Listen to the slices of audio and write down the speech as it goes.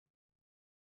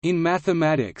In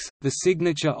mathematics, the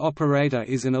signature operator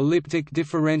is an elliptic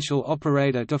differential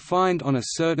operator defined on a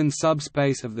certain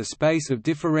subspace of the space of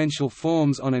differential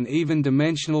forms on an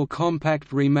even-dimensional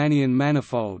compact Riemannian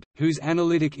manifold, whose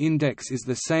analytic index is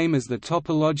the same as the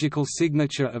topological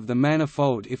signature of the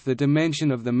manifold if the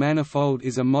dimension of the manifold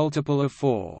is a multiple of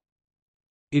 4.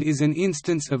 It is an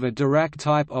instance of a Dirac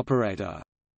type operator.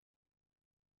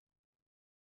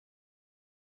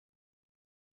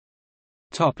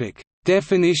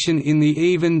 Definition in the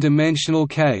even-dimensional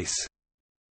case.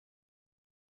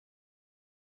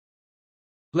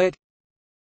 Let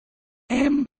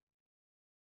M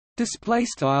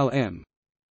 (M)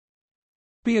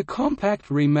 be a compact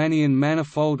Riemannian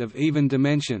manifold of even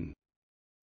dimension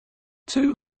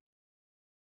 2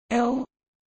 L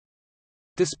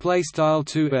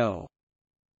 (2L).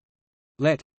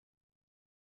 Let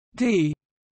D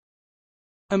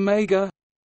omega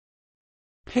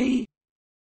P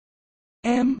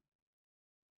M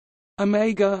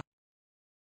omega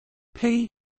P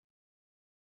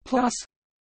plus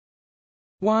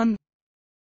 1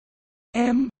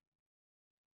 M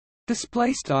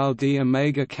display style D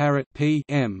omega caret P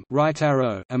M right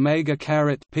arrow omega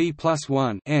caret P plus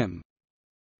 1 M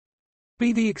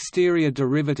be the exterior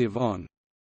derivative on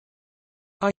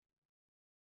I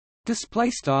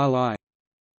display style I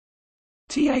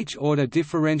th order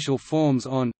differential forms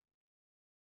on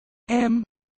M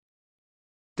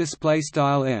display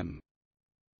style M.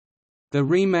 The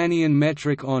Riemannian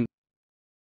metric on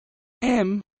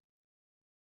M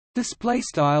display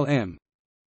style M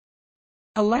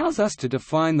allows us to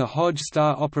define the Hodge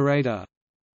star operator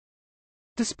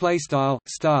display style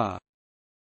star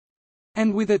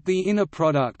and with it the inner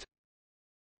product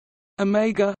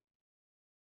omega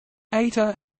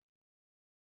eta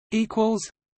equals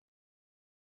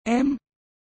M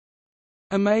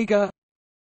omega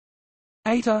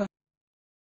eta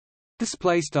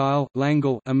display style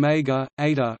Langle omega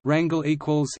eta rangle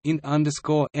equals int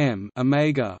underscore M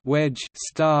omega wedge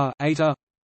star eta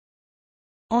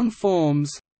on forms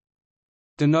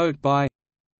denote by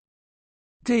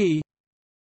D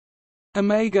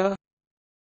omega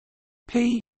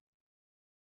P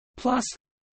plus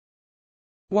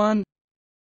 1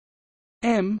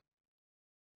 M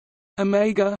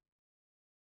omega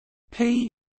P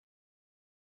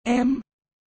M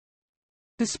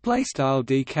display style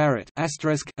D caret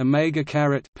asterisk omega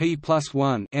caret P plus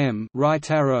 1 M right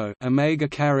arrow omega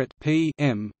caret P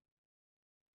M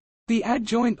the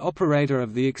adjoint operator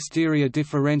of the exterior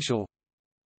differential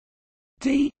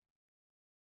D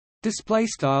display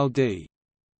style D.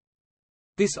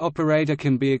 This operator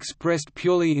can be expressed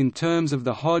purely in terms of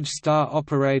the Hodge star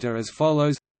operator as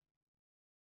follows: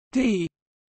 D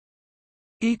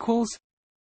equals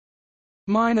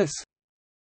minus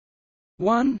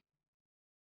 1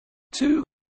 2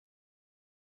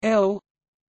 L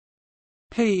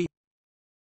P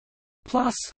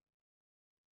plus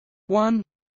 1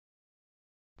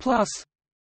 plus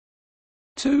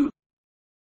 2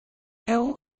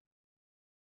 L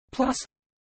plus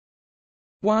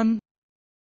 1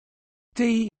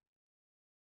 D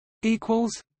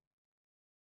equals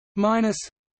minus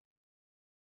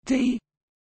D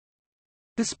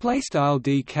display style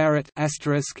D caret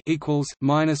asterisk equals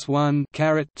minus 1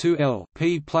 caret 2 L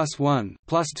P plus 1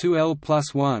 plus 2 L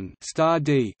plus 1 star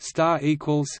D star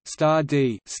equals star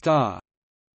D star.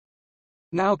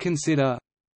 Now consider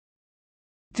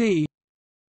D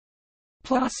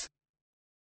plus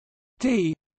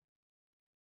D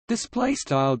display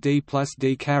style D plus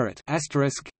D caret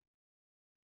asterisk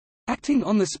acting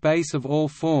on the space of all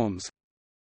forms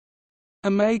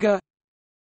omega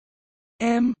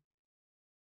M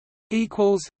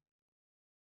equals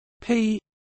P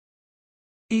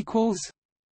equals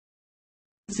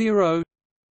 0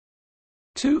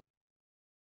 2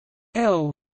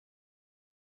 L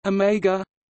omega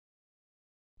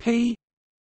P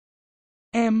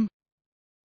M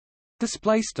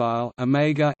display style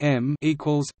omega M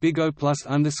equals big O plus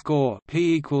underscore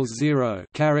P equals 0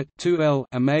 caret 2 L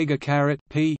omega caret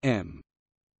P M.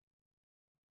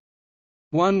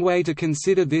 One way to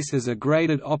consider this as a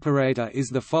graded operator is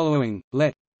the following: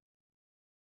 let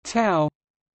tau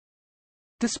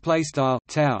display style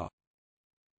tau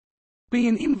be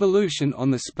an involution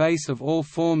on the space of all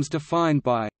forms defined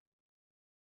by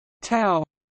tau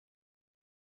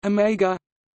omega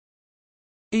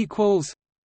equals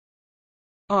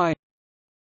I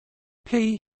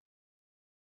P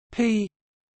P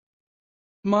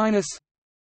minus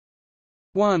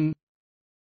 1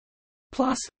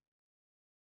 plus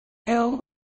L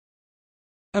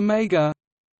omega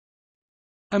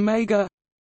omega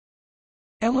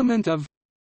element of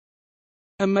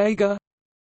omega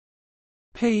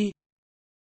p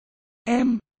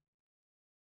m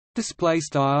display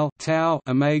style tau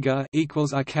omega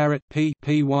equals I caret p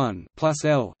p1 plus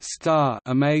l star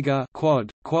omega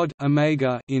quad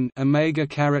omega in omega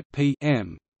caret p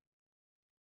m.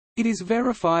 It is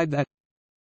verified that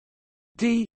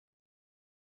d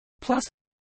plus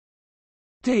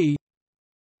d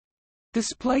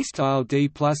display style d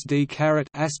plus d caret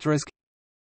asterisk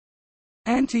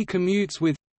anti-commutes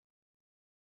with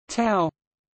tau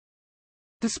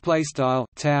display style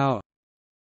tau,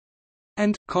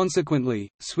 and consequently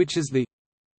switches the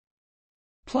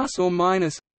plus or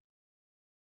minus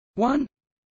 1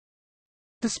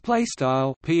 display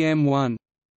style pm1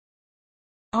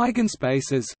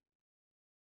 eigenspaces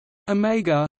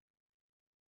omega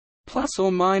plus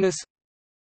or minus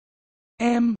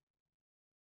m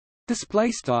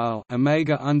display style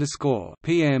omega underscore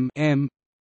pm m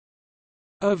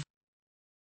of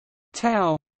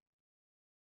tau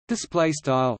display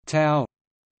style tau.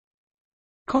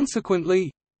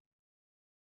 Consequently,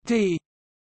 d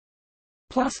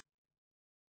plus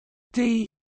d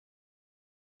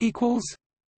equals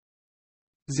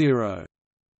 0.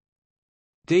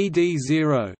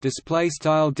 d0 display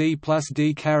style d plus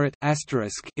d caret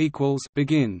asterisk equals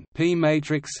begin p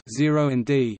matrix 0 and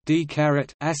d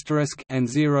caret asterisk and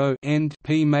 0 end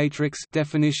p matrix.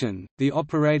 Definition: the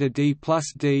operator d plus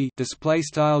d display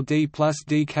style d plus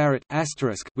d caret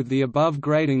asterisk with the above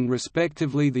grading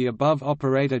respectively. The above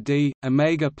operator d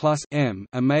omega plus m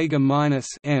omega minus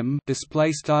m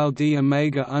display style d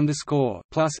omega underscore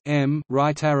plus m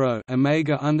right arrow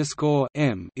omega underscore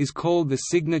m is called the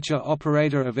signature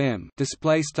operator of M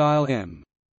display style M.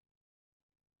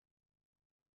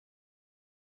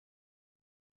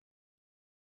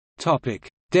 Topic: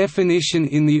 definition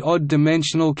in the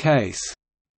odd-dimensional case.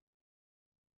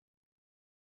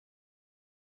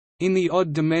 In the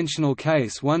odd-dimensional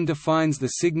case, one defines the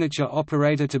signature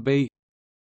operator to be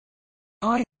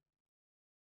I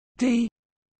d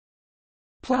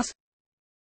plus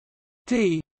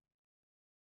d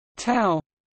tau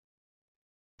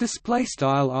display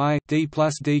style I d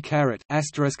plus d caret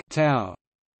asterisk tau,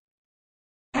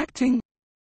 acting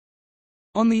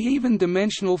on the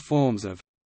even-dimensional forms of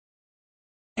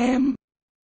M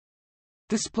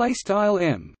display style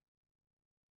M.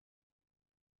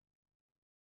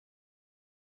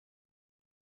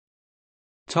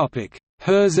 Topic: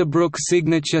 Hirzebruch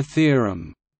signature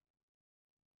theorem.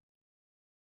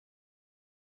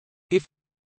 If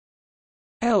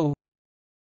L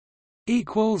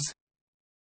equals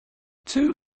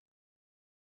 2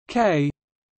 k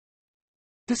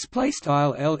display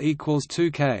style L equals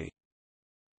 2k,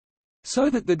 so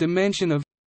that the dimension of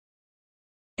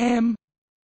M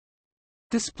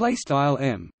display style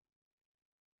M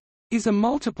is a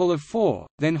multiple of 4,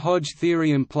 then Hodge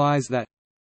theory implies that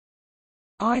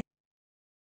I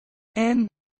n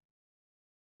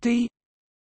d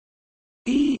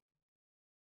e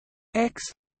x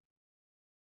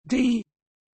d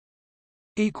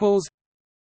equals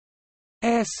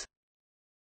S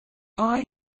I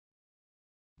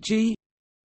G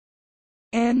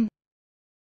N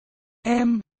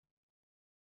M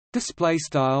display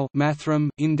style mathrm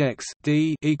index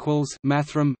d equals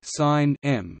mathrm sign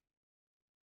m,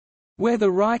 where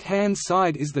the right-hand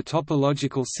side is the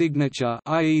topological signature,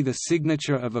 i.e., the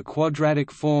signature of a quadratic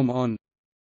form on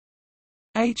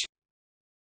H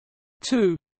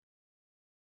 2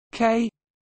 k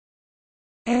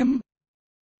m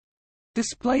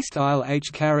display style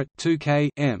H caret 2k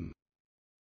m,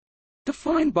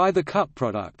 defined by the cup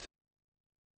product.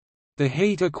 The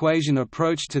heat equation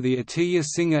approach to the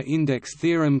Atiyah-Singer index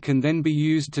theorem can then be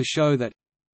used to show that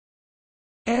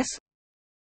S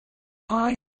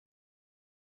I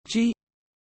G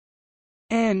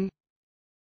N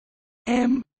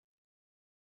M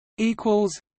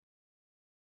equals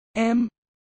M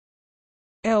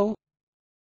L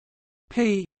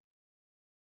P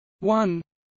 1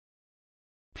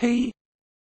 P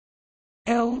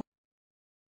L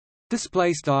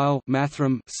display style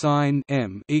mathrm sign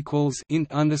m equals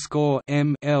int underscore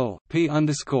m L P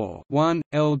underscore 1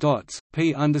 L dots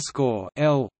P underscore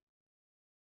L,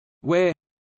 where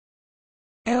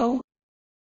L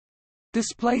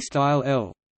display style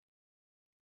L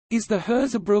is the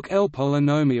Hirzebruch L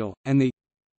polynomial and the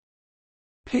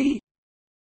P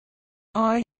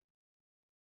I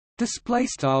display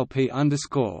style P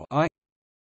underscore I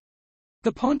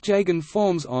the Pontryagin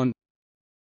forms on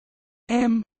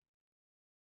M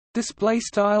display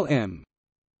style M.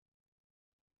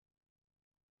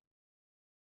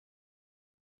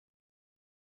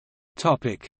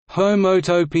 Topic: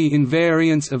 Homotopy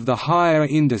invariance of the higher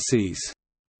indices.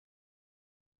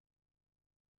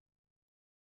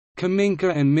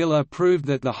 Kaminka and Miller proved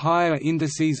that the higher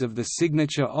indices of the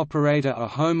signature operator are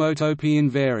homotopy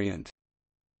invariant.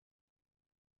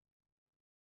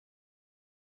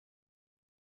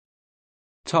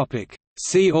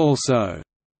 See also: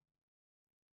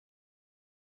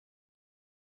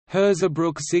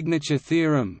 Hirzebruch signature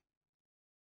theorem,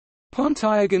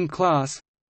 Pontryagin class,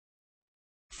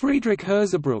 Friedrich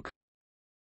Hirzebruch,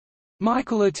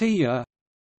 Michael Atiyah,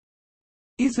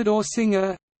 Isidor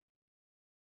Singer.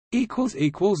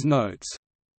 Notes